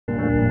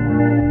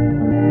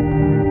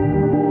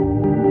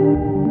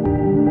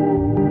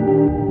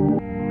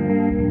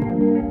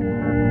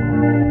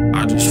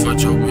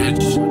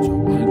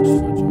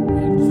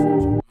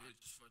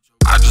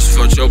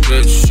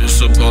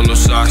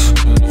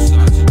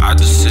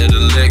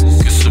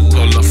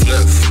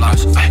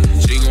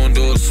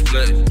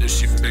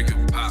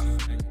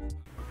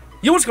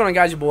Yo, what's going on,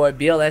 guys? Your boy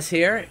BLS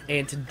here,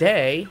 and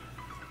today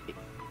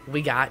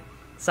we got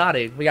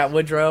Sadi. We got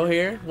Woodrow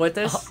here with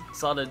us.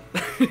 Solid.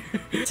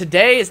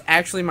 Today is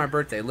actually my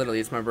birthday. Literally,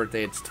 it's my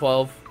birthday. It's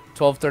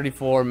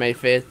 12/34, May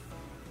 5th.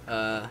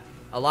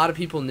 A lot of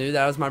people knew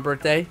that was my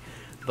birthday,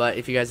 but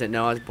if you guys didn't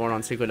know, I was born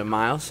on Cinco de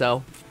Mayo.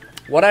 So,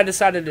 what I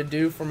decided to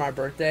do for my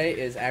birthday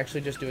is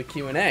actually just do a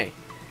Q&A,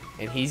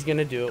 and he's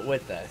gonna do it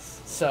with us.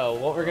 So,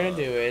 what we're gonna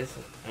do is,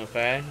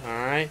 okay, all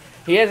right.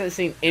 He hasn't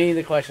seen any of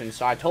the questions,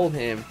 so I told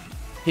him.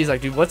 He's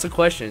like, dude, what's the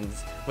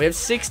questions? We have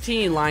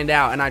 16 lined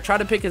out, and I try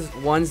to pick his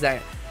ones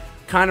that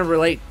kind of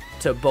relate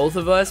to both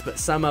of us, but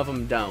some of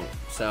them don't.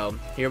 So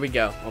here we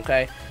go,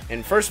 okay?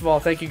 And first of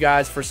all, thank you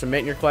guys for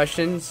submitting your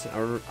questions.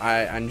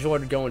 I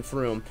enjoyed going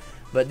through them.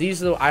 But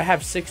I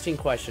have 16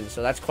 questions,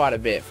 so that's quite a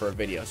bit for a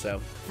video. So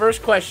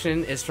first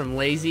question is from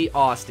Lazy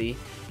Austy,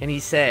 and he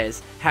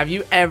says, have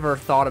you ever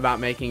thought about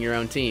making your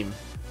own team?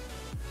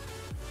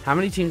 How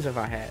many teams have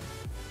I had?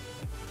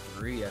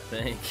 3, I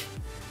think.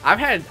 I've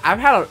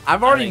already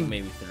I think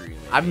maybe 3. Maybe.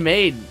 I've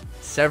made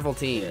several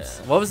teams.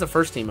 Yeah. What was the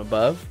first team?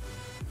 Above?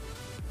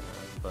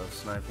 Above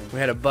sniping. We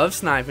had Above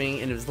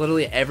Sniping, and it was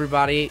literally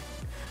everybody.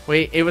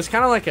 It was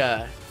kind of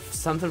like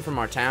something from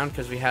our town,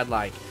 because we had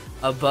like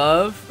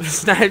Above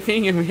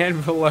Sniping and we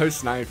had Below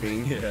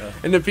Sniping. Yeah.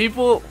 And the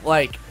people,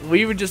 like,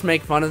 we would just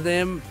make fun of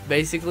them,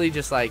 basically,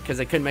 just like because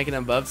they couldn't make it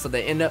above. So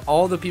they end up,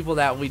 all the people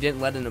that we didn't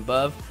let in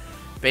above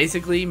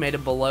basically made a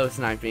Below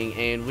Sniping,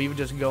 and we would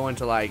just go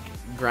into like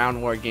ground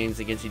war games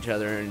against each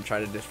other and try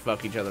to just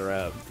fuck each other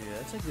up. Yeah,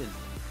 that's a good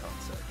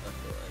concept, I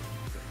feel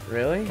like.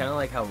 Really? Kind of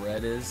like how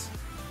Red is.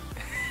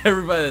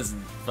 Everybody that's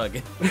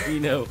fucking,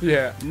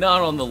 Yeah.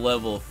 not on the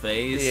level of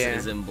phase Yeah.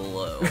 is in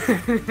Below.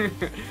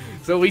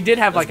 So we did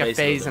have That's like a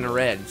basically phase and a the-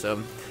 red.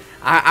 So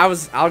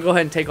I'll go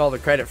ahead and take all the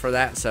credit for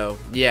that. So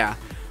yeah,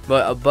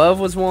 but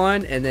Above was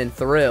one, and then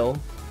Thrill.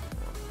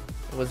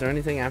 Was there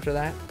anything after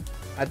that?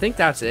 I think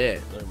that's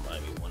it. There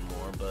might be one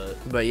more,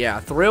 But yeah,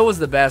 Thrill was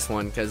the best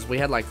one because we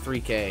had like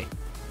 3K,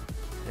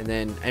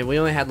 and we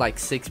only had like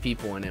 6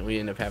 people in it. We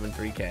ended up having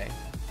 3K.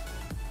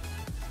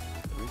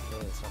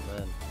 3K is not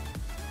bad.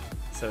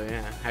 So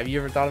yeah, have you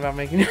ever thought about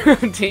making your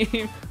own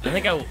team? I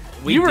think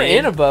You were did.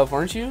 in Above,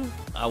 weren't you?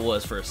 I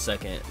was for a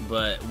second,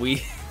 but we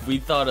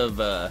thought of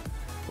I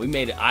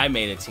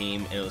made a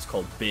team and it was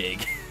called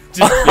Big.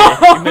 Just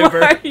Big, remember?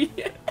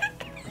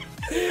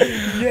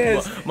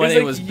 Yes. My It's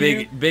name like was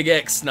you- Big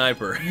X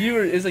Sniper.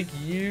 It's like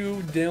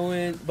you,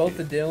 Dylan, both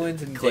the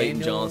Dylans, and Clayton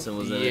Daniel. Johnson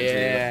was in it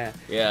Yeah. too.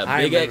 Yeah,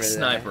 I Big remember X that.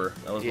 Sniper.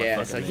 That was my Yeah,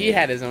 fucking so name. he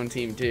had his own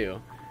team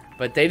too,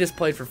 but they just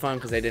played for fun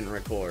because they didn't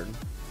record.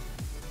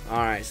 All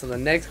right, so the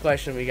next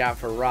question we got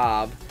for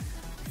Rob: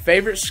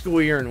 favorite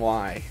school year and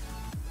why?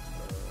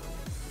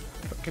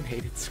 Fucking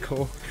hated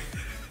school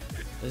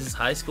This is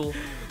high school.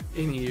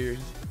 in years.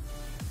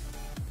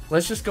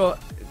 Let's just go.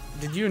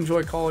 Did you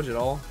enjoy college at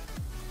all?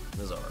 It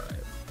was alright.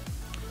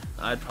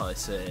 I'd probably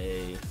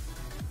say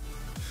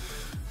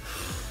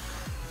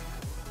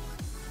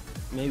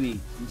maybe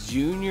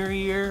junior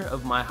year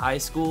of my high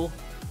school.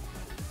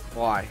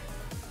 Why?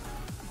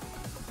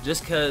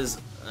 Just cause,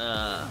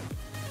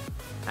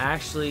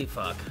 actually,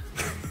 fuck.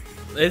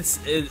 It's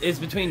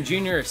between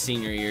junior and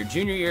senior year.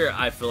 Junior year,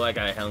 I feel like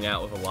I hung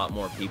out with a lot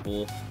more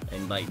people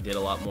and like did a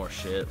lot more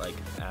shit like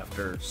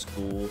after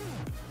school.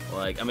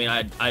 Like, I mean,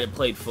 I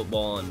played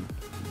football and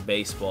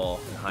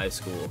baseball in high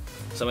school,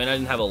 so I mean, I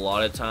didn't have a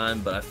lot of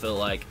time, but I feel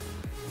like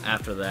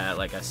after that,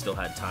 like, I still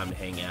had time to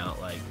hang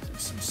out. Like,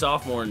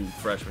 sophomore and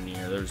freshman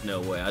year, there's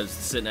no way. I was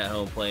sitting at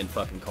home playing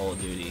fucking Call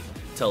of Duty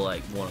till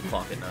like 1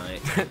 o'clock at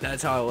night.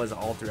 That's how I was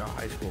all throughout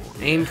high school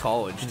and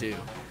college too.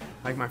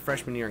 Like my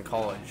freshman year in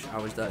college, I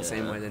was that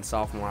same way. Then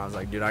sophomore, I was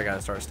like, dude, I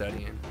gotta start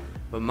studying.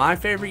 But my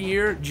favorite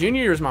year,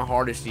 junior year, is my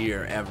hardest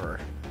year ever.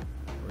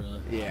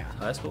 Really? Yeah,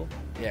 High school?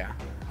 yeah.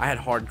 I had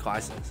hard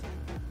classes.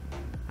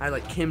 I had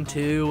like Chem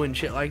 2 and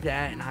shit like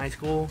that in high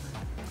school.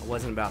 I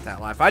wasn't about that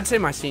life. I'd say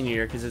my senior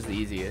year because it was the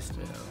easiest.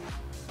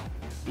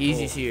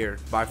 Easiest year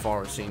by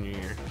far was senior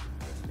year.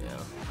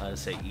 Yeah, I'd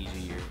say easy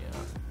year. Yeah,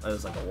 that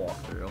was like a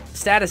walkthrough.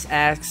 Status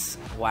asks,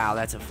 wow,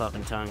 that's a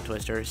fucking tongue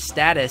twister.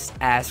 Status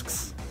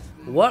asks,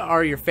 what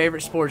are your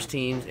favorite sports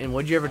teams, and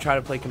would you ever try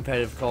to play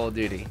competitive Call of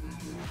Duty?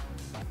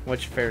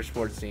 What's your favorite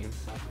sports team?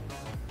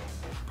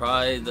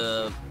 Probably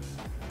the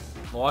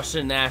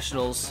Washington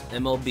Nationals,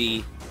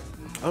 MLB.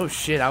 Oh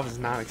shit, I was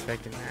not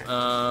expecting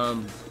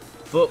that.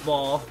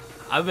 Football.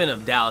 I've been a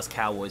Dallas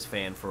Cowboys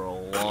fan for a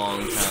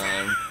long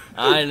time.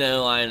 I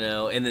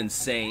know. And then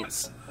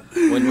Saints.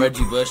 When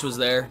Reggie Bush was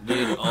there,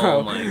 dude,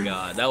 oh my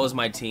god. That was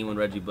my team when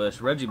Reggie Bush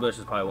was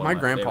probably one My of my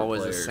grandpa favorite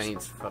was players. a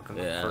Saints fucking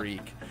Yeah.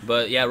 freak.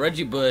 But yeah,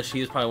 Reggie Bush,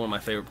 he was probably one of my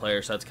favorite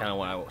players, so that's kind of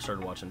why I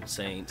started watching the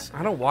Saints.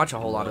 I don't watch a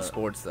whole lot of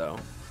sports though.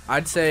 I'd I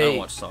don't say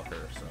watch soccer,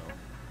 so.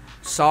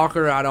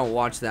 soccer, I don't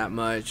watch that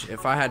much.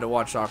 If I had to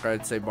watch soccer,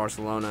 I'd say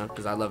Barcelona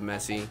because I love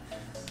Messi.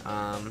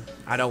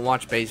 I don't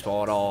watch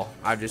baseball at all.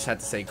 I just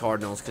had to say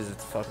Cardinals because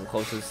it's the fucking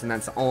closest, and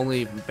that's the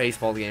only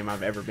baseball game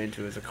I've ever been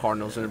to is a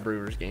Cardinals and a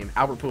Brewers game.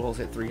 Albert Pujols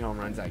hit 3 home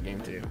runs that game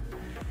too.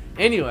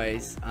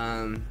 Anyways,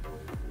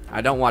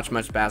 I don't watch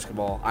much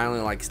basketball. I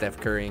only like Steph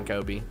Curry and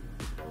Kobe.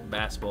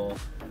 Basketball,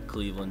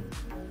 Cleveland,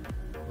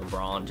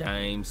 LeBron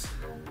James.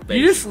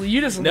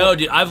 You just No,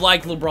 dude, I've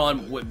liked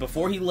LeBron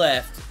before he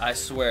left. I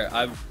swear,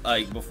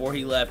 before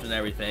he left and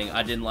everything.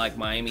 I didn't like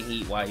Miami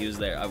Heat while he was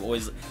there. I've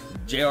always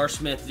J.R.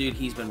 Smith, dude,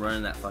 he's been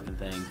running that fucking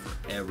thing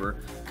forever.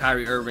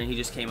 Kyrie Irving, he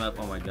just came up.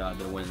 Oh my God,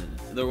 they're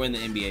winning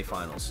the NBA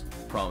Finals.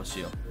 Promise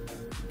you.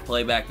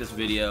 Play back this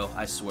video.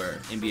 I swear,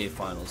 NBA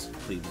Finals,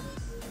 Cleveland.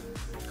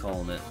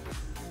 Calling it.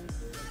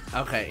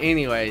 Okay.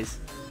 Anyways,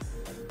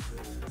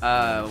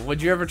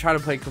 would you ever try to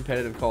play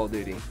competitive Call of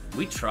Duty?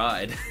 We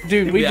tried.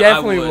 Dude, we Yeah,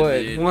 definitely I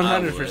would. dude.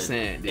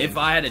 100%. If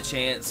I had a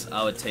chance,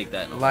 I would take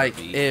that. In a like,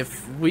 heartbeat.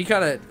 if we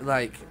gotta,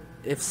 like,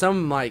 if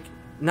some, like,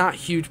 not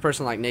huge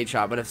person like Nate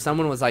Shot, but if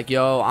someone was like,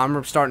 yo,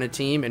 I'm starting a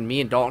team, and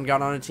me and Dalton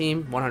got on a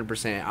team,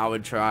 100%, I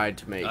would try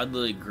to make. I'd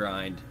literally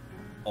grind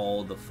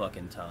all the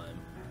fucking time.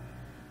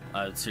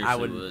 I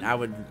seriously would. I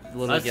would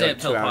literally I'd get stay like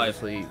up till 2 hours probably of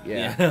sleep.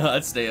 Yeah.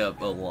 I'd stay up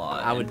a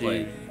lot. I would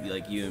and play,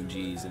 like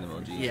UMGs and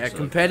MLGs. Yeah, so.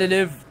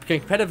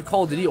 competitive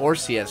Call of Duty or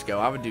CS:GO.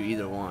 I would do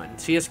either one.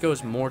 CS:GO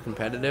is more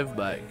competitive,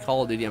 but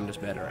Call of Duty I'm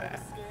just better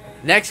at.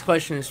 Next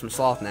question is from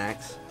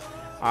Slothnax.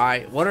 All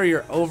right, what are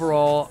your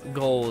overall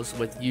goals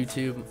with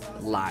YouTube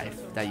life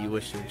that you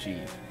wish to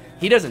achieve?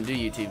 He doesn't do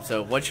YouTube,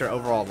 so what's your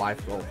overall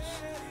life goals?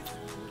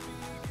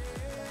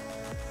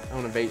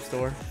 Own a vape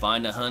store.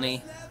 Find a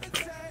honey.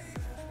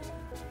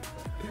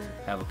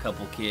 Have a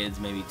couple kids,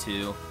 maybe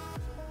 2,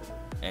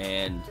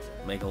 and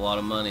make a lot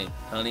of money.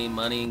 Honey,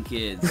 money, and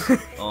kids.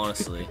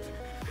 Honestly.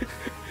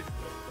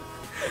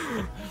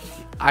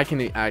 I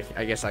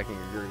guess I can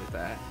agree with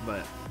that,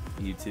 but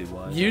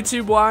YouTube-wise.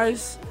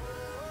 YouTube-wise,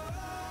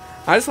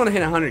 I just want to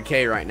hit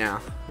 100K right now.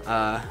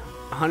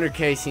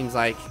 100K seems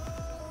like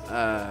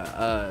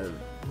a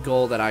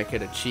goal that I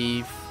could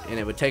achieve, and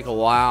it would take a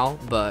while,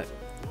 but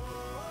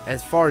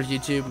as far as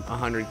YouTube,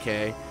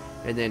 100K,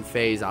 and then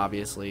FaZe,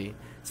 obviously.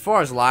 As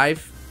far as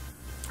life,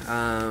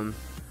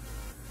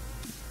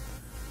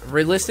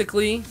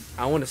 realistically,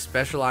 I want to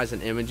specialize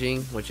in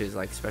imaging, which is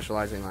like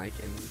specializing like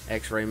in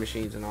X-ray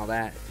machines and all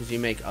that, because you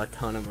make a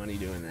ton of money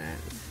doing that.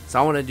 So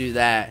I want to do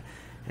that,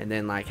 and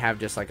then like have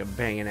just like a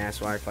banging ass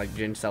wife like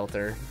Jen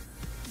Selter,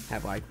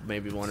 have like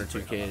maybe 1 or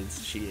 2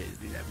 kids. She is,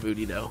 do that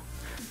booty though.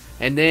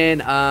 And then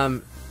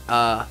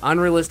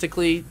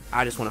unrealistically,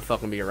 I just want to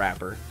fucking be a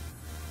rapper.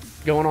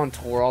 Going on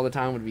tour all the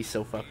time would be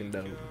so fucking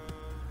dope.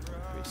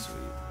 Pretty sweet.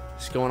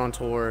 Just going on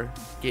tour,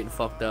 getting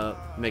fucked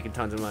up, making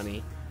tons of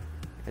money,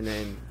 and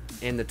then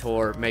end the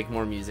tour, make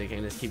more music,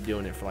 and just keep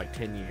doing it for like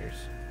 10 years.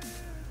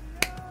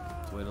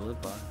 It's a way to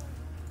live by.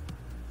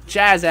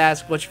 Chaz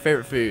asks, what's your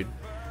favorite food?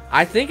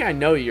 I think I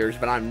know yours,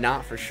 but I'm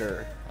not for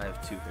sure. I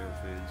have 2 favorite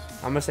foods.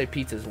 I'm gonna say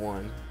pizza's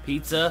one.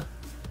 Pizza,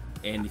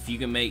 and if you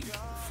can make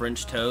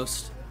French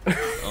toast,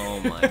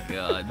 oh my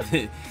God.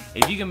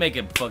 If you can make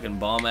a fucking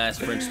bomb-ass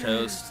French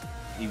toast,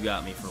 you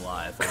got me for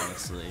life,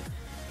 honestly.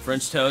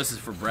 French toast is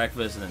for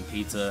breakfast, and then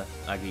pizza,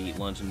 I can eat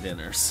lunch and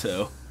dinner,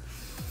 so.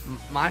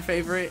 My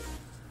favorite,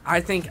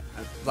 I think,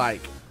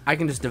 like, I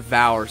can just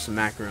devour some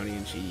macaroni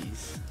and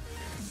cheese.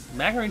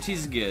 Macaroni and cheese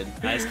is good.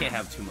 I just can't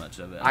have too much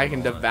of it. I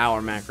can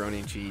devour macaroni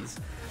and cheese.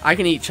 I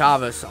can eat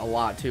Chavas a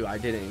lot, too. I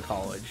did it in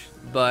college.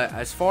 But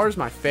as far as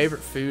my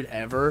favorite food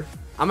ever,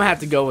 I'm going to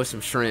have to go with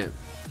some shrimp.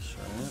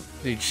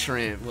 Shrimp? Dude,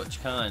 shrimp.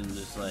 Which kind?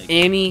 Just like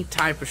Any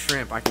type of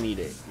shrimp, I can eat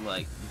it.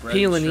 breaded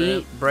Peel and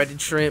shrimp? eat, breaded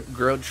shrimp,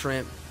 grilled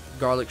shrimp,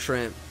 garlic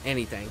shrimp,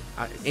 anything.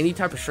 Any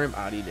type of shrimp,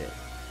 I'd eat it.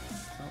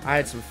 I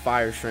had some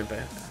fire shrimp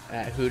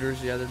at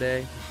Hooters the other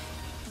day.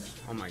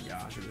 Oh my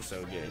gosh, it was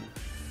so good.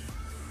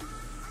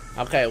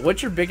 Okay,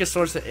 what's your biggest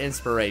source of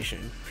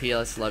inspiration?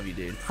 P.S. Love you,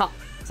 dude. Ha!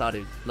 That's all,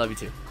 dude. Love you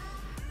too.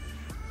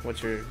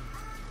 What's your...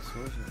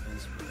 Source of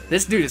inspiration.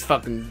 This dude is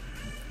fucking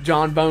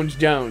John Bones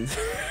Jones.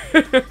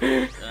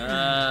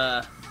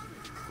 I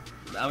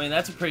mean,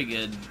 that's a pretty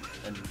good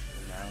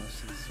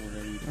analysis,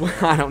 whatever you call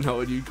it. I don't know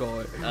what you call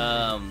it.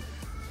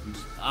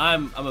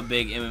 I'm a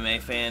big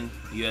MMA fan,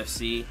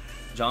 UFC.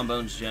 John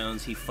Bones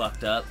Jones, he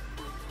fucked up.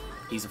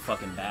 He's a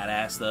fucking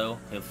badass though.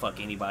 He'll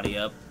fuck anybody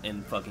up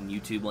in fucking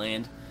YouTube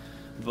land.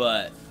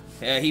 But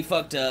yeah, he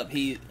fucked up.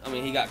 He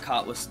got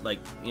caught with like,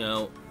 you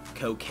know,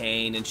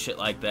 cocaine and shit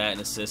like that in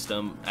his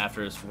system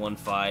after his one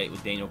fight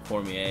with Daniel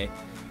Cormier.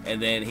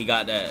 And then he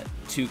got that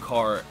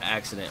 2-car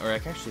accident, or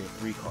like actually a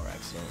 3-car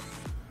accident.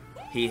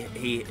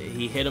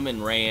 He hit him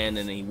and ran,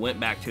 and he went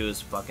back to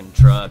his fucking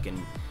truck,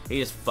 and he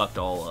just fucked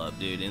all up,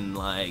 dude. And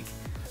like,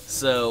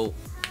 so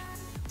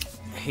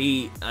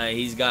he's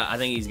got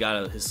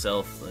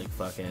himself like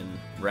fucking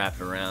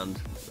wrapped around.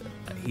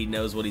 He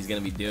knows what he's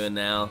gonna be doing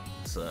now,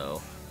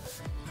 so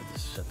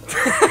shut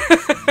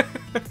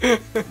the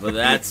but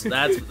that's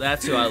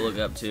who I look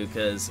up to,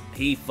 because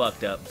he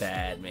fucked up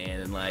bad, man,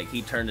 and like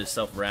he turned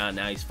himself around.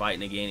 Now he's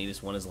fighting again. He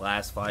just won his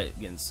last fight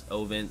against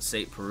Ovin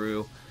St.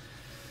 Peru.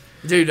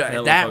 Dude,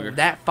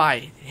 that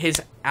fight,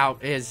 his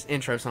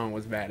intro song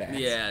was badass.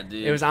 Yeah,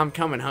 dude. It was "I'm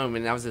Coming Home,"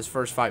 and that was his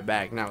first fight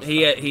back. And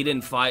He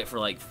didn't fight for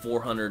like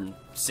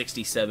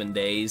 467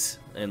 days,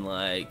 and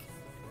like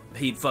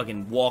he'd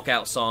fucking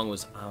walkout song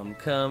was I'm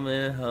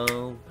coming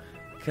home,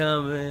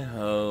 coming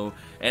home,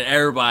 and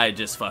everybody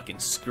just fucking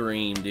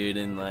screamed, dude.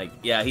 And like,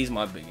 yeah, he's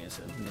my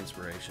biggest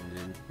inspiration,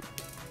 dude.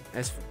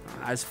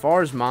 As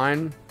far as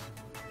mine,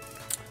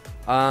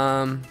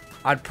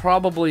 I'd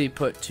probably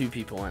put 2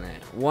 people in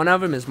it. One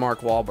of them is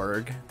Mark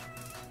Wahlberg.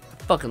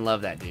 I fucking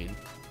love that dude.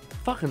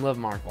 Fucking love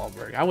Mark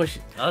Wahlberg. I wish.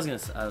 I was gonna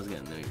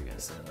know you were gonna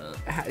say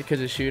that.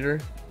 Because of Shooter,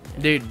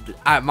 dude.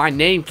 My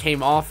name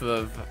came off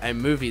of a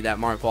movie that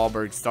Mark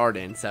Wahlberg starred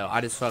in, so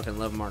I just fucking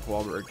love Mark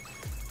Wahlberg.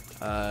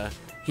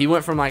 He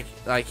went from like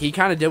he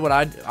kind of did what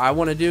I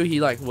want to do.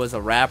 He like was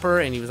a rapper,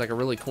 and he was like a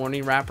really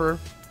corny rapper.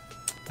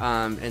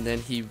 And then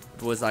he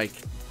was like,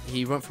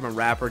 he went from a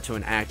rapper to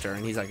an actor,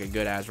 and he's like a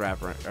good ass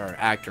rapper or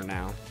actor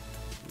now.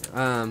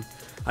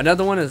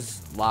 Another one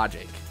is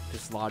Logic.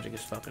 Just Logic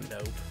is fucking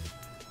dope.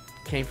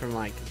 Came from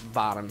like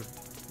bottom,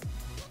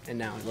 and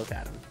now look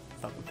at him,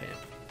 fucking pimp.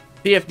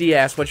 PFD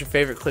asks, what's your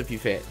favorite clip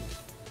you've hit?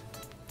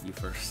 You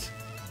first.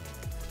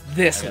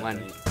 This one.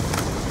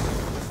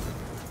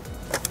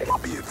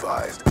 Be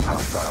advised,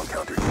 hostile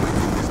counter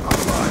UAV is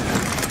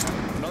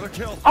online. Another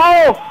kill.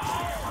 Oh!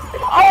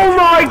 Oh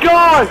my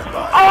god!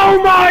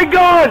 Oh my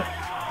god!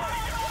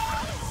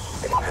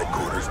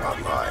 Headquarters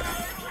online.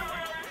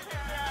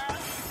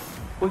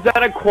 Was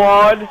that a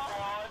quad?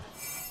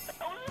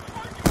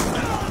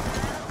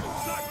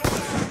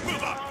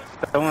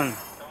 Someone.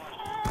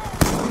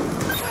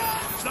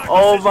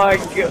 Oh my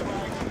god.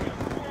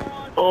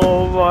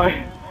 Oh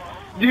my.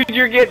 Dude,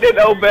 you're getting an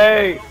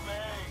obey.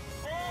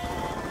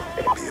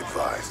 Be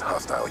advised,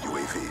 hostile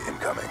UAV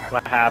incoming.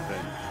 What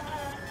happened?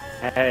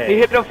 Hey. He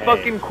hit a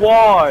fucking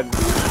quad.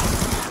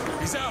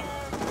 He's out.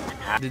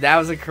 Dude, that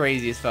was the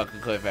craziest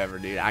fucking clip ever,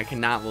 dude. I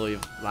cannot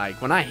believe, like,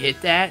 when I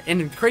hit that,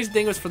 and the crazy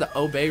thing was for the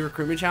Obey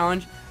recruitment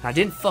challenge, I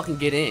didn't fucking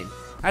get in.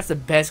 That's the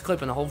best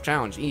clip in the whole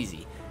challenge,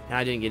 easy. And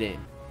I didn't get in.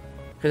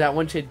 Because that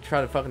one chick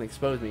tried to fucking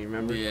expose me,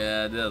 remember?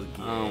 Yeah, that was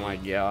gay. Oh my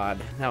god,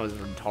 that was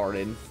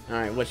retarded.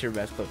 Alright, what's your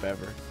best clip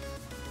ever?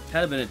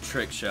 Had been a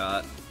trick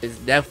shot. It's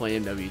definitely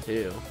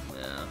MW2.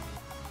 Yeah.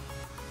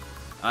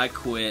 I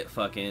quit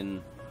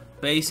fucking,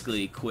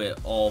 basically quit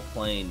all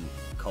playing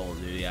Call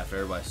of Duty after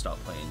everybody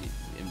stopped playing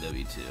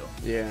MW2.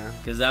 Yeah.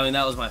 Because, I mean,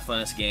 that was my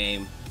funnest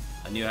game.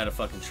 I knew how to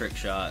fucking trick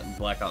shot. In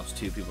Black Ops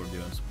 2, people were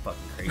doing some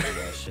fucking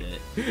crazy ass shit.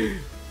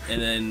 And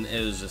then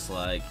it was just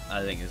like,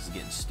 I think this is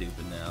getting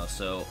stupid now.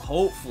 So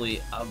hopefully,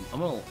 I'm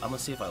gonna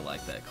see if I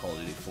like that Call of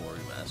Duty 4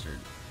 remastered.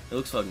 It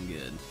looks fucking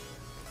good.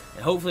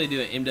 And hopefully do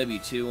an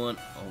MW2 one.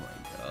 Oh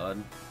my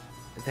god.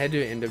 If they had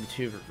to do an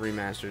MW2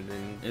 remastered,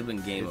 then It'd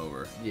been game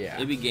over. Yeah.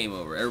 It'd be game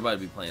over.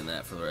 Everybody'd be playing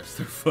that for the rest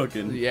of their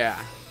fucking.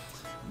 Yeah.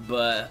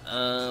 But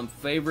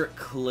favorite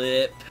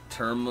clip,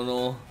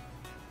 Terminal.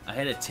 I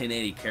had a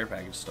 1080 care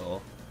package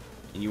stall,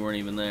 and you weren't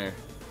even there.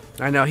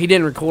 I know, he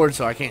didn't record,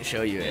 so I can't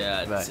show you it.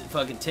 Yeah, but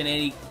fucking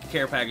 1080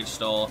 care package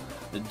stall.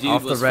 The dude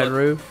off was the red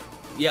roof?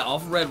 Yeah,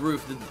 off the red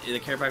roof. The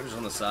care package was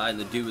on the side, and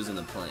the dude was in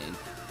the plane.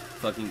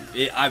 Fucking,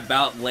 I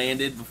about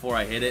landed before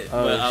I hit it,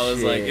 but I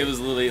was like, it was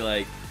literally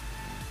like,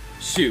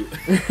 shoot.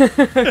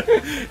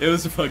 It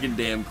was fucking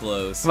damn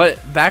close.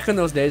 But back in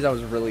those days, I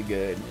was really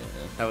good. Yeah.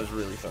 That was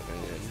really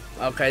fucking good.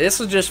 Okay, this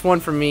was just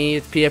one for me.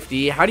 It's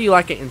PFD. How do you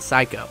like it in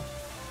Psycho?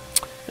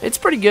 It's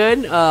pretty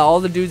good. All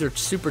the dudes are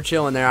super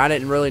chill in there. I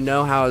didn't really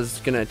know how I was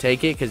going to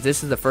take it because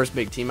this is the first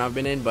big team I've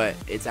been in, but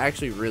it's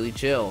actually really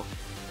chill.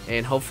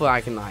 And hopefully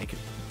I can, like,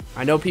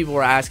 I know people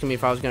were asking me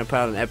if I was going to put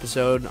out an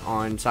episode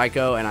on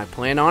Psycho, and I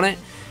plan on it.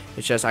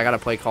 It's just I got to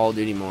play Call of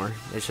Duty more.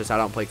 It's just I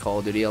don't play Call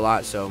of Duty a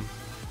lot, so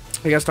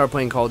I got to start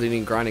playing Call of Duty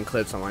and grinding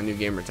clips on my new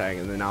gamer tag,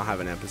 and then I'll have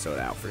an episode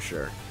out for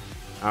sure.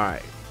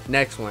 Alright,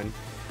 next one.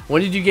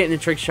 When did you get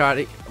into trick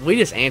shotting? We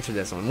just answered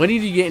this one. When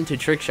did you get into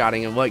trick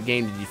shotting, and what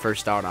game did you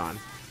first start on?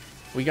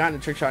 We got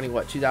into trick shotting,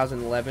 what,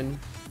 2011?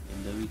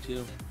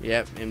 MW2.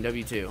 Yep,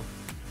 MW2.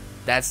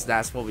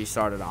 That's what we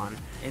started on.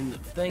 And the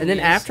thing And then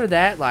is, after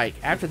that,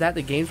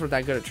 the games weren't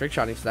that good at trick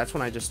shotting, so that's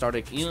when I just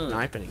started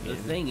sniping again. The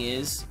thing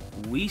is,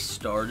 we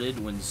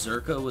started when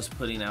Zerka was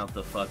putting out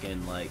the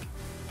fucking, like,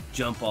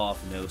 jump off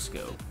no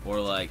scope,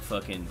 or like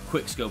fucking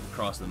quick scope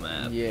across the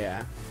map.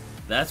 Yeah.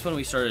 That's when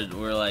we started.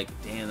 We're like,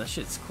 damn, that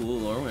shit's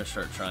cool. Or we're gonna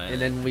start trying.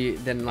 And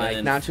it.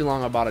 then not too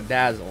long I bought a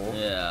Dazzle.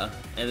 Yeah.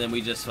 And then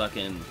we just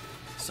fucking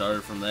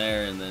started from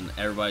there, and then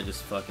everybody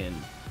just fucking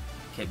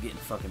kept getting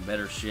fucking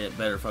better shit,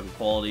 better fucking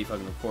quality,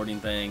 fucking recording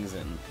things,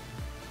 and.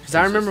 Because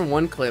I remember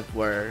one clip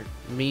where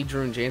me,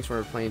 Drew, and James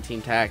were playing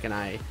Team Tac, and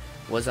I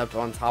was up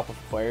on top of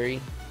Quarry,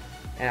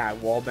 and I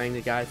wallbanged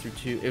the guy through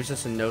two. It was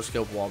just a no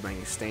scope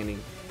wallbang, standing.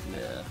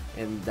 Yeah.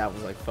 And that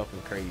was like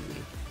fucking crazy.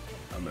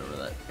 I remember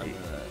that.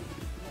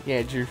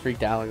 Yeah, Drew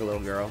freaked out like a little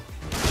girl.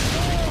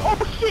 Oh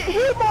shit,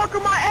 hit marker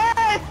my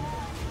ass!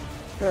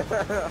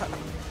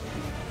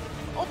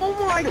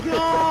 Oh my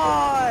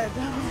god!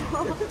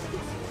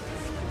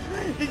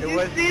 Did you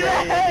see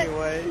that?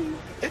 Anyway.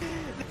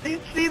 Did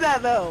you see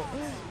that though?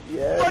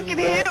 Yeah. Fucking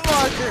hit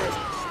marker!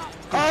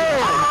 Oh!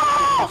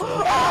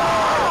 Oh!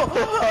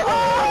 Oh!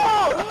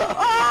 Oh!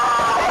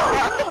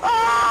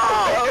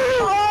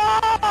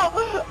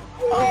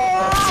 Oh!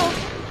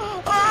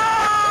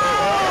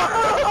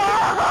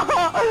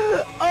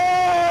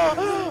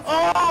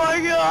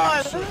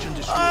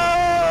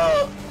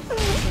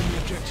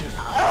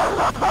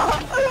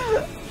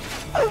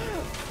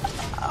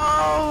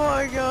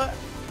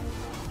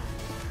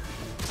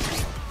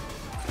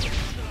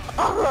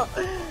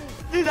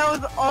 Dude, that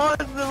was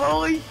awesome.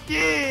 Holy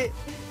shit.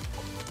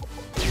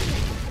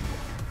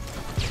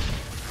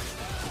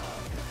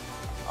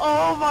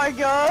 Oh my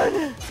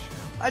god.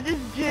 I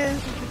just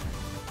jizzed.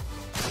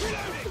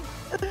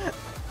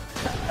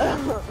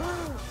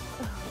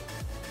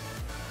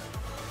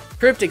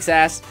 Cryptics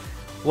asks,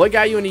 what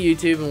got you into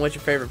YouTube and what's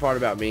your favorite part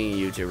about being a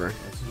YouTuber?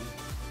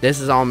 This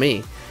is all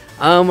me.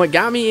 What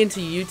got me into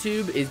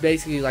YouTube is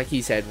basically like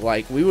he said,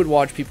 like we would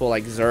watch people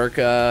like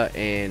Zerka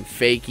and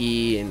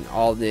Fakey and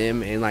all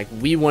them, and like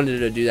we wanted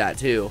to do that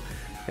too.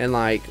 And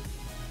like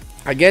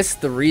I guess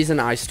the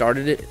reason I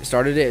started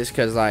it is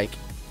because like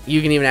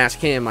you can even ask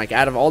him, like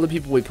out of all the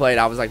people we played,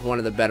 I was like one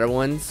of the better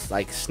ones,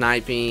 like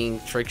sniping,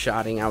 trick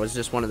shotting. I was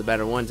just one of the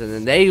better ones. And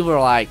then they were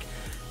like,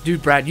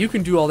 dude, Brad, you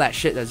can do all that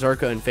shit that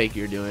Zerka and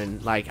Fakey are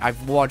doing. Like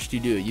I've watched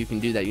you do it. You can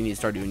do that. You need to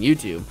start doing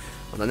YouTube.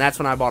 Well, then that's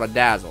when I bought a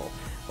Dazzle.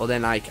 Well,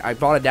 then I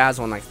bought a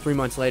Dazzle, and like 3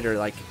 months later,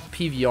 like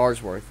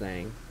PVRs were a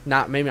thing.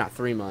 Maybe not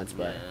 3 months,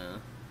 but Yeah.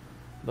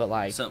 but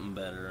like Something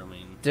better, I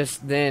mean.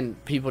 just then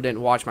people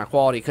didn't watch my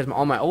quality because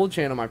on my old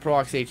channel, my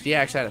Prox HD, I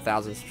actually had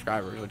 1,000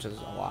 subscribers, which is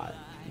a lot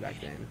back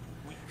then.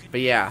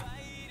 But yeah,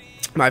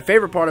 my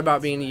favorite part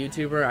about being a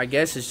YouTuber, I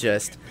guess, is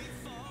just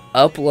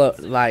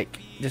uploading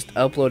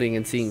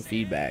and seeing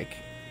feedback.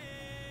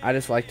 I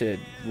just like to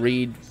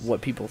read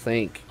what people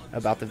think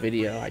about the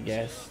video, I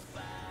guess.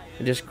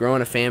 And just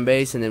growing a fan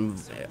base, and then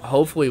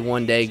hopefully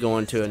one day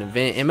going to an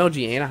event.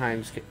 MLG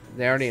Anaheim's,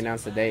 they already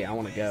announced the date. I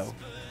want to go.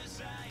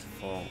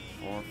 Four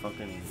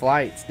fucking.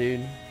 Flights,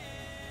 dude.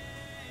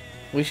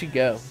 We should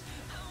go.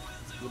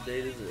 What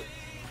date is it?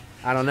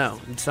 I don't know.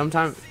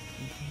 Sometime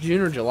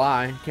June or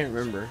July. Can't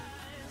remember.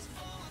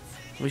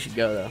 We should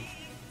go though.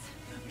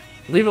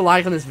 Leave a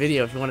like on this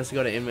video if you want us to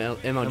go to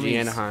MLG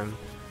Anaheim.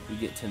 You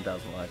get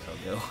 10,000 likes, I'll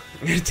go.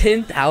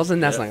 10,000?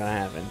 That's Yep. not gonna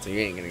happen. So you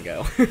ain't gonna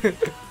go.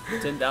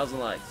 10,000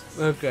 likes.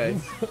 Okay.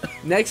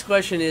 Next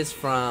question is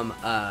from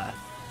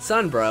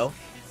Sunbro.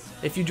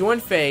 If you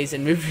joined FaZe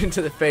and moved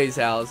into the FaZe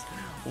house,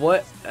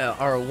 what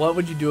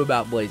would you do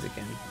about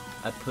Blaziken?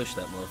 I pushed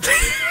that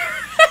motherfucker.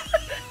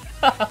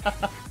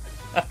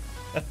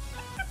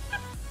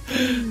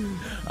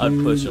 I'd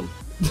push him.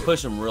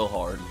 Push him real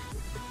hard.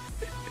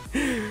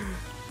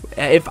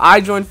 If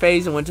I joined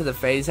FaZe and went to the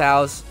FaZe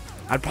house,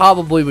 I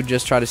probably would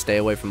just try to stay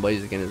away from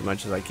Blaziken as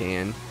much as I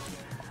can.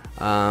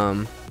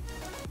 I'm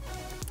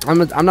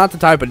not the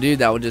type of dude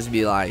that would just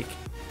be like,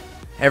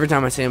 every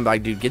time I see him,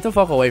 like, dude, get the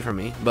fuck away from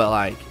me. But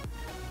like,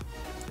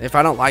 if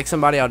I don't like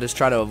somebody, I'll just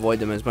try to avoid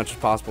them as much as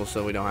possible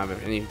so we don't have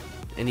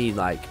any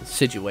like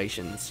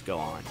situations go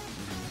on.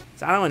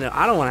 So I don't want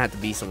to have to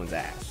beat someone's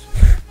ass.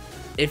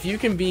 If you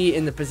can be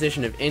in the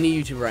position of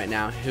any YouTuber right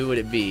now, who would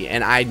it be?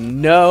 And I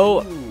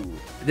know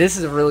this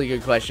is a really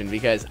good question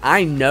because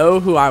I know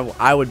who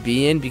I would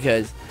be in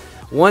because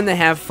one, they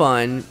have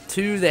fun.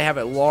 Two, they have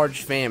a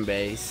large fan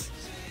base.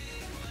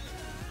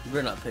 You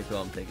better not pick who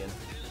I'm picking.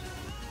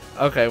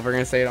 Okay, we're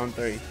gonna say it on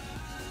 3.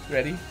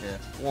 Ready? Yeah.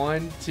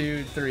 1,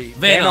 2, 3.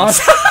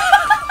 Vanoss.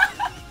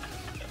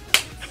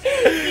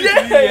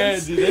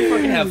 Yes! Yeah, dude, they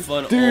fucking have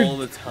fun Dude. all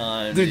the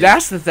time. Dude,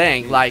 that's the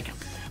thing. Like,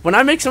 when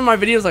I make some of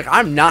my videos, like,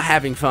 I'm not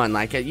having fun.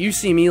 Like, you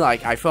see me,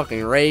 like, I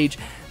fucking rage.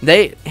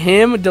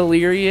 Him,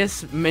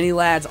 Delirious, Mini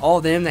Lads, all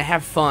of them, they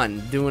have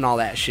fun doing all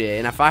that shit.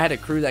 And if I had a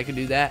crew that could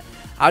do that,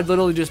 I'd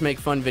literally just make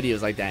fun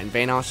videos like that. And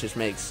Vanoss just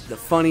makes the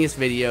funniest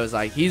videos.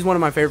 Like, he's one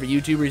of my favorite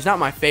YouTubers. He's not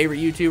my favorite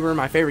YouTuber.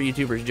 My favorite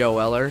YouTuber is Joe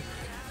Weller.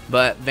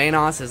 But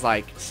Vanoss is,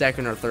 like,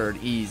 second or third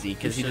easy.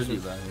 Because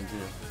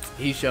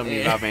he showed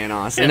me about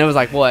Vanoss. And it was,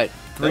 like, what,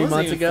 3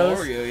 months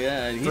ago?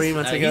 Yeah, 3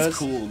 months ago. He's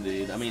cool,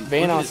 dude. I mean,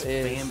 Vanoss look at his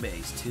is- fan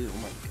base, too. Oh,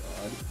 my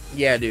God.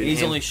 Yeah, dude. He's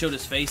and only showed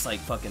his face, like,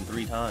 fucking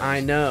 3 times. I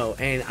know.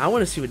 And I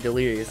want to see what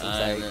Delirious looks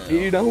I like. know.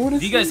 Dude, I want to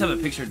If see. you guys have a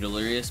picture of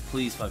Delirious,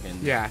 please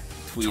fucking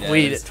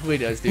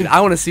tweet us, dude.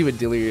 I want to see what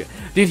Delirious.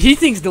 Dude, he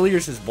thinks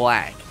Delirious is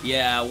black.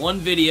 Yeah, one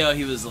video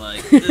he was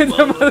like, It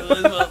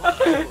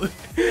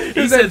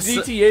he was that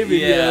GTA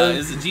video. Yeah, it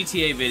was a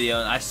GTA video,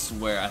 and I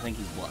swear I think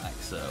he's black.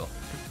 So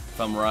if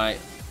I'm right,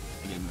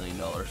 I get $1 million.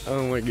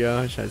 Oh my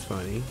gosh, that's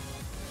funny.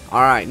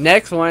 All right,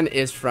 next one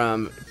is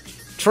from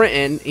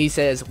Trenton. He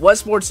says, "What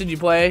sports did you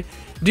play?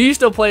 Do you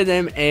still play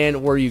them?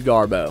 And were you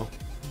Garbo?"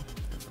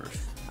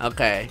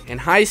 Okay, in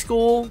high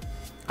school,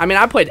 I mean,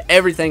 I played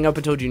everything up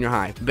until junior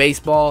high.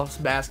 Baseball,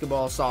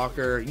 basketball,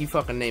 soccer, you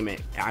fucking name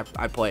it.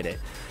 I played it.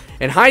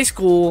 In high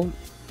school,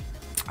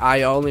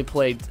 I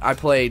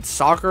played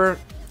soccer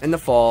in the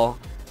fall,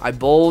 I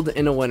bowled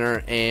in the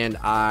winter, and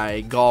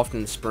I golfed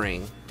in the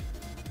spring.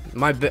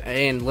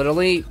 And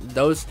literally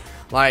those,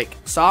 like,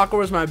 soccer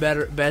was my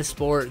best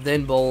sport,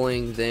 then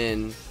bowling,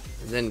 then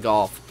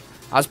golf.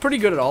 I was pretty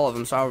good at all of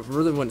them, so I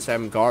really wouldn't say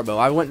I'm Garbo.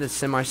 I went to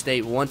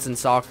semi-state once in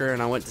soccer,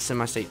 and I went to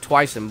semi-state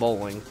twice in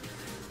bowling.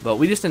 But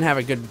we just didn't have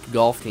a good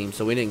golf team,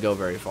 so we didn't go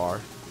very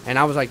far. And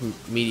I was, like,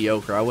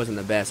 mediocre. I wasn't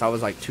the best. I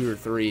was, like, 2 or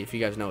 3, if you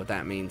guys know what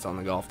that means on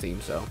the golf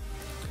team. So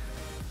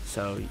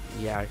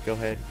yeah, go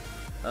ahead.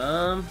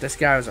 This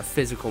guy was a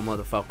physical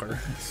motherfucker.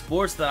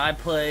 Sports that I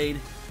played,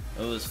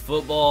 it was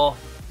football.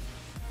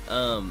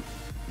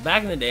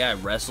 Back in the day, I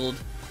wrestled.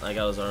 Like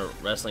I was on a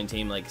wrestling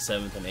team like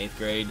 7th and 8th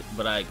grade,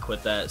 but I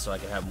quit that so I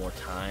could have more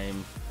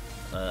time,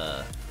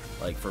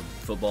 like for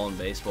football and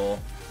baseball,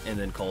 and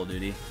then Call of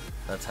Duty.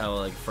 That's how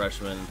like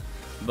freshman.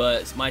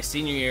 But my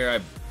senior year,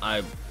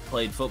 I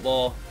played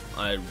football,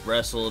 I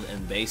wrestled,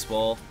 and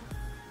baseball.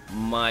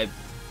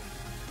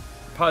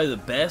 Probably the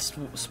best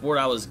sport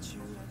I was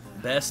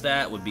best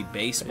at would be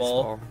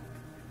baseball.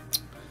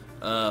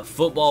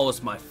 Football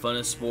was my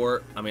funnest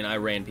sport. I mean, I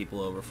ran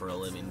people over for a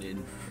living,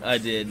 dude. I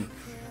did.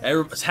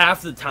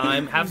 Half the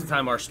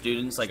time our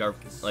students, like our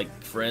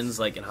friends,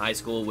 like in high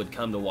school, would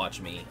come to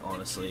watch me.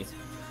 Honestly,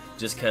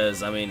 just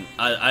because I mean,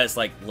 I just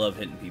like love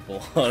hitting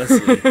people.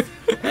 Honestly,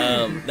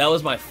 that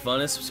was my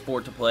funnest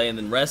sport to play. And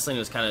then wrestling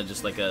was kind of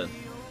just like a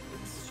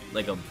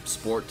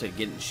sport to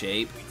get in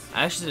shape.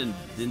 I actually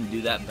didn't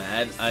do that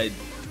bad.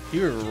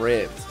 You were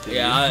ripped, dude.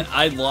 Yeah,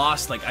 I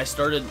lost. Like I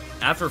started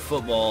after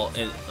football,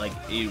 and like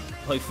you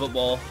play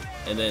football,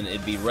 and then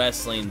it'd be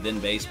wrestling, then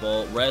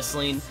baseball.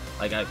 Wrestling,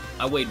 like I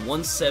weighed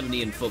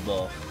 170 in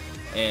football,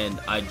 and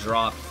I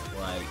dropped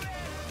like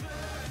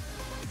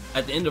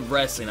at the end of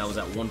wrestling I was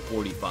at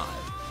 145.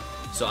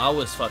 So I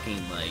was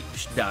fucking like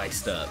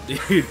diced up,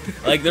 dude.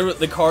 Like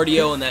the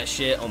cardio and that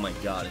shit. Oh my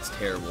god, it's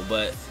terrible.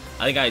 But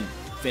I think I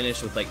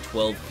finished with like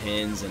 12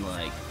 pins and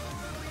like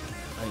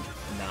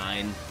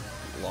 9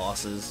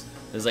 losses.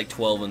 It was like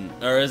 12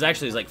 and, or it was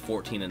actually like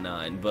 14 and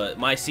 9. But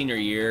my senior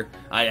year,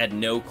 I had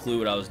no clue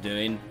what I was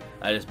doing.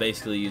 I just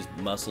basically used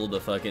muscle to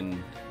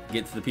fucking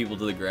get the people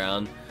to the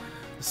ground.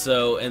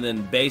 So, and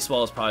then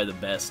baseball is probably the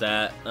best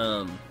at.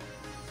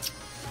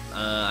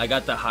 I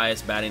got the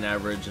highest batting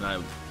average, and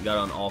I got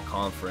on all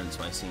conference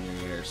my senior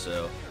year.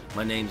 So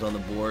my name's on the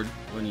board.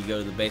 When you go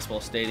to the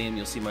baseball stadium,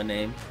 you'll see my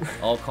name.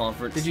 All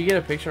conference. Did you get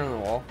a picture on the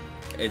wall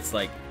It's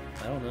like,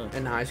 I don't know.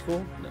 in high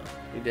school? No.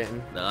 You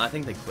didn't. No, I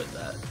think they quit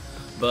that.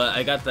 But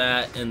I got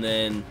that, and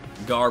then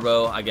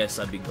Garbo. I guess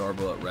I'd be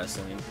Garbo at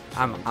wrestling.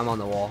 I'm on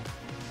the wall.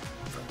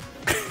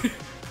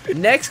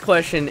 Next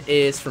question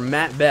is from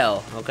Matt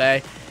Bell.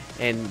 Okay,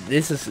 and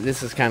this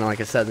is kind of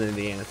like a Southern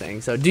Indiana thing.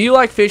 So, do you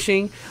like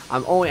fishing?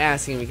 I'm only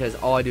asking because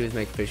all I do is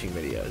make fishing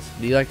videos.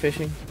 Do you like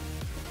fishing?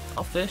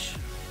 I'll fish.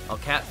 I'll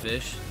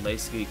catfish.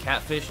 Basically,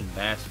 catfish and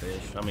bass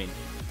fish. I mean,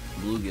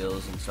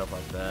 bluegills and stuff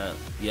like that.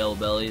 Yellow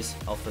bellies.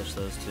 I'll fish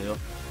those too.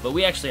 But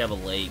we actually have a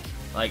lake.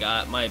 Like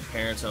my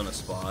parents own a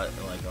spot,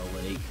 like a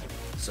lake.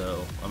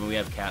 So I mean, we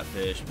have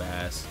catfish,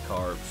 bass,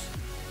 carps.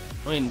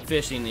 I mean,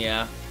 fishing.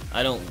 Yeah,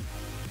 I don't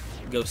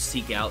go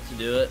seek out to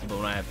do it, but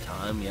when I have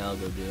time, yeah, I'll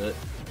go do it.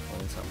 Oh,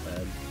 it's not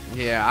bad.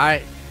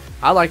 Yeah,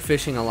 I like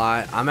fishing a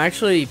lot. I'm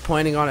actually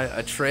planning on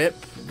a trip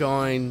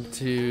going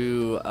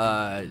to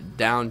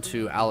down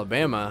to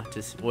Alabama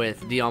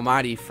with the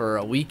Almighty for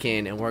a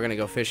weekend, and we're gonna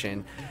go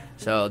fishing.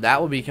 So that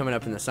will be coming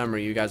up in the summer.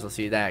 You guys will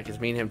see that because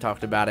me and him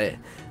talked about it.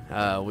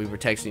 We were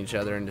texting each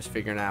other and just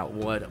figuring out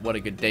what a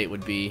good date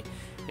would be.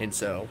 And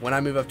so when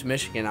I move up to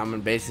Michigan, I'm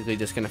basically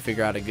just gonna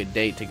figure out a good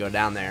date to go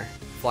down there,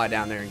 fly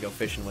down there, and go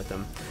fishing with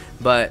them.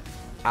 But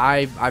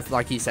I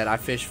like he said, I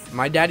fish.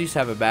 My dad used to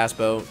have a bass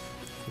boat.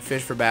 We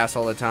fish for bass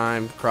all the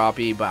time,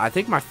 crappie. But I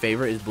think my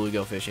favorite is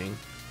bluegill fishing.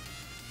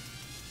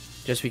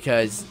 Just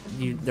because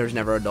there's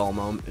never a dull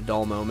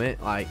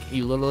moment. Like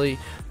you literally,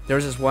 there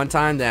was this one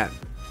time that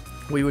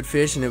we would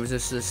fish, and it was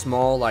just this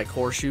small like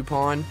horseshoe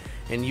pond,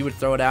 and you would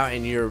throw it out,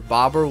 and your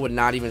bobber would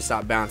not even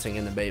stop bouncing,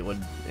 and the bait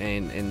would,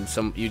 and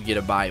you'd get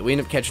a bite. We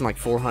ended up catching like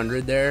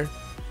 400 there,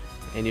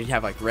 and you'd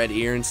have like red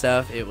ear and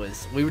stuff.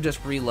 We were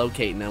just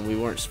relocating them. We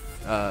weren't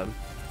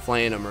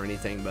flaying them or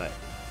anything, but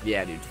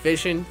yeah, dude,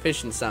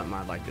 fishing's something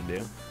I'd like to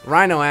do.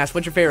 Rhino asked,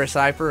 "What's your favorite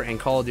sniper and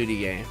Call of Duty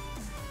game?"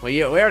 Well,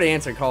 yeah, we already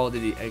answered Call of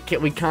Duty.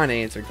 We kind of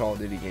answered Call of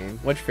Duty game.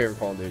 What's your favorite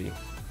Call of Duty?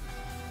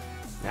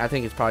 I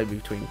think it's probably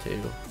between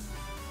two.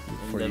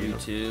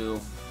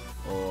 MW2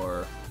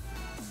 or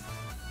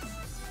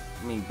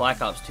I mean Black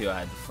Ops 2 I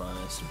had the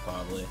funnest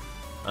probably.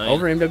 I mean,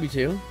 Over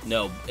MW2?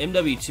 No,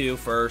 MW2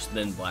 first,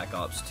 then Black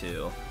Ops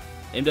 2.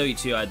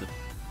 MW2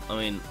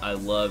 I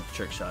loved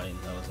trick shotting.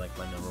 That was like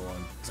my number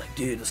one. It's like,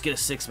 dude, let's get a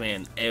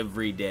 6-man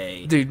every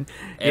day. Dude,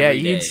 Every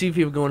you'd day. see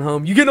people going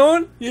home. You get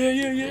on? Yeah.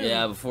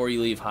 Yeah, before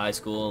you leave high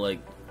school, like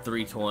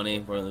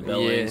 3:20, where the bell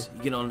rings.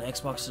 You get on an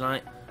Xbox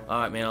tonight? All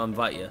right, man, I'll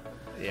invite you.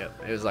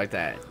 Yep, it was like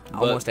that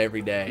almost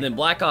every day. And then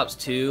Black Ops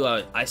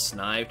 2, I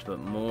sniped, but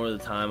more of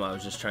the time I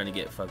was just trying to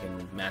get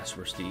fucking Master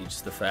Prestige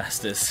the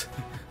fastest.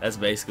 That's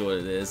basically what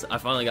it is. I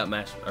finally got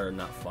not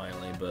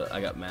finally, but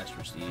I got Master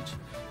Prestige.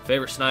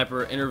 Favorite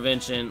sniper,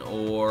 Intervention,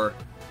 or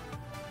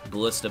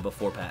Ballista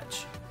before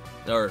patch.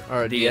 Or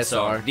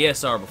DSR.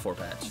 DSR before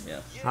patch,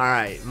 yeah.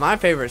 Alright, my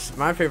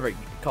favorite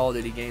Call of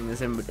Duty game is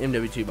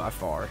MW2 by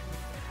far.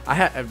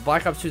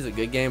 Black Ops 2 is a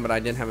good game, but I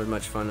didn't have as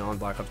much fun on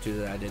Black Ops 2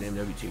 that I did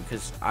MW2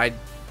 because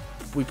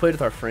we played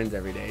with our friends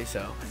every day,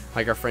 so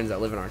like our friends that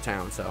live in our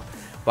town. So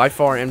by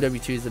far,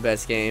 MW2 is the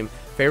best game.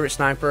 Favorite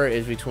sniper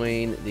is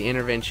between the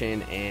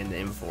Intervention and the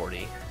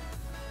M40.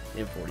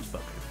 The M40's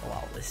fucking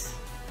flawless.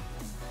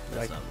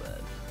 That's not bad.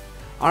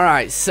 All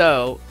right,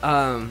 so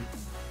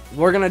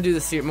we're gonna do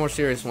the more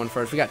serious one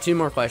first. We got 2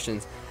 more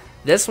questions.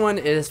 This one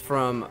is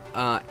from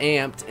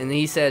Amped, and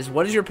he says,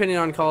 "What is your opinion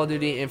on Call of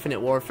Duty Infinite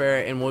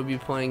Warfare, and will you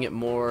be playing it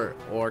more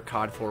or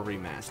COD 4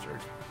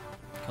 Remastered?"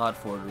 COD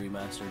 4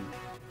 Remastered.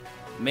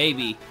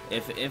 Maybe.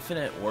 If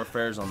Infinite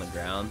Warfare is on the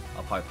ground,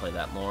 I'll probably play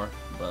that more,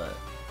 but...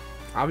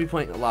 I'll be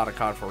playing a lot of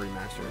COD 4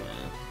 Remastered.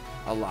 Yeah.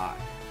 A lot.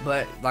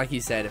 But, like he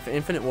said, if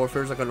Infinite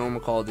Warfare is like a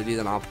normal Call of Duty,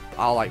 then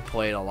I'll like,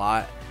 play it a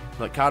lot.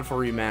 But COD 4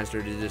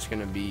 Remastered is just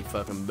going to be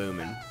fucking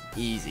booming.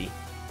 Easy.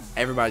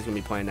 Everybody's going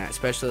to be playing that,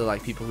 especially,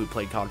 like, people who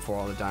play COD 4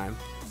 all the time.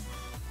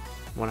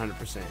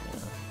 100%. Yeah.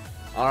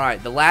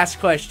 Alright, the last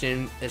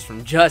question is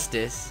from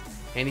Justice.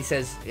 And he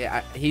says,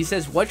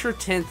 what's your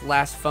 10th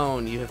last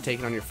phone you have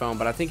taken on your phone?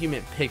 But I think he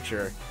meant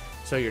picture.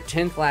 So your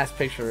 10th last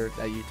picture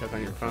that you took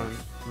on your phone.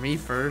 Me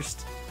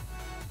first.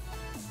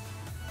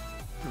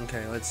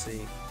 Okay, let's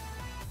see.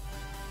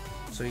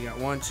 So you got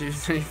 1, 2,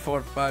 3,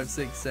 4, 5,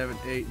 6, 7,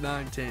 8,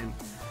 9, 10.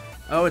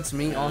 Oh, it's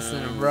me,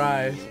 Austin, and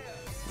Bryce.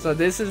 So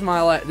this is my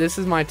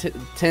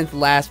 10th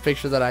last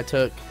picture that I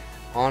took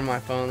on my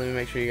phone. Let me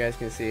make sure you guys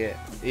can see it.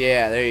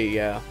 Yeah, there you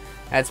go.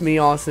 That's me,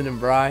 Austin, and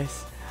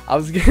Bryce. I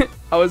was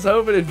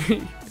hoping it'd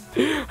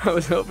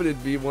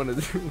be one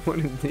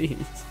of these.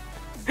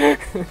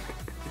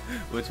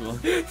 Which one?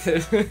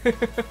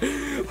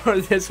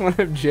 Or this one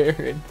of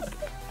Jared.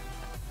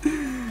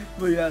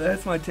 But yeah,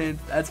 that's my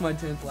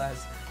 10th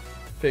last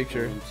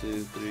picture. 1,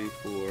 2, 3,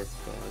 4,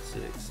 5,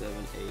 6, 7,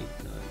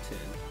 8, 9, 10.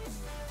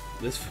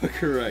 This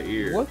fucker right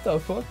here. What the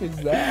fuck is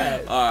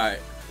that? Alright,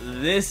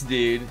 this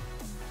dude.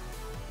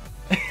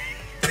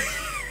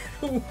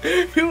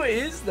 Who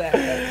is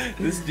that?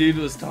 This dude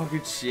was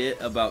talking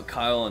shit about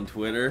Kyle on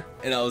Twitter,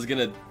 and I was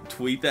gonna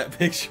tweet that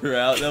picture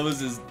out. That was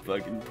his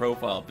fucking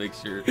profile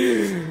picture.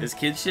 This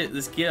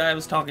kid, I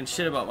was talking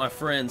shit about my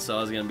friend, so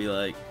I was gonna be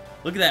like,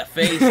 look at that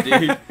face,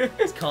 dude.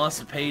 He's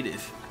constipated.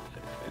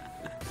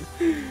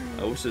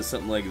 I wish it was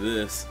something like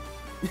this.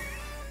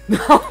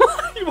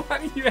 Why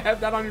do you have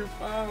that on your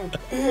phone?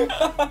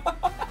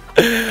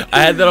 I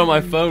had that on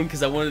my phone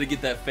because I wanted to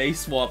get that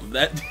face swap of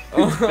that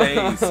dude's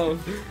face.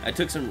 I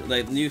took some,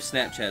 like, new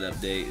Snapchat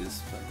update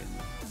is fucking,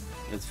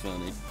 it's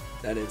funny.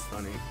 That is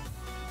funny.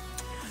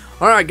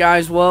 Alright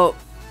guys, well,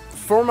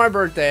 for my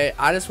birthday,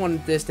 I just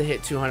wanted this to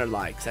hit 200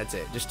 likes. That's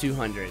it, just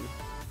 200.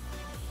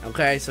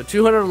 Okay, so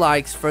 200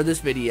 likes for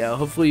this video.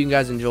 Hopefully you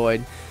guys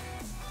enjoyed.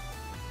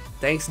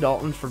 Thanks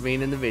Dalton for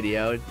being in the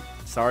video.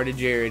 Sorry to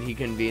Jared, he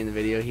couldn't be in the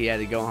video. He had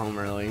to go home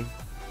early.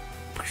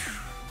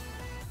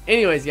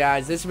 Anyways,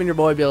 guys, this has been your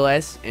boy Bill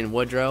S. in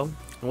Woodrow.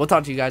 And we'll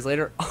talk to you guys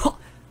later.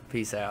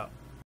 Peace out.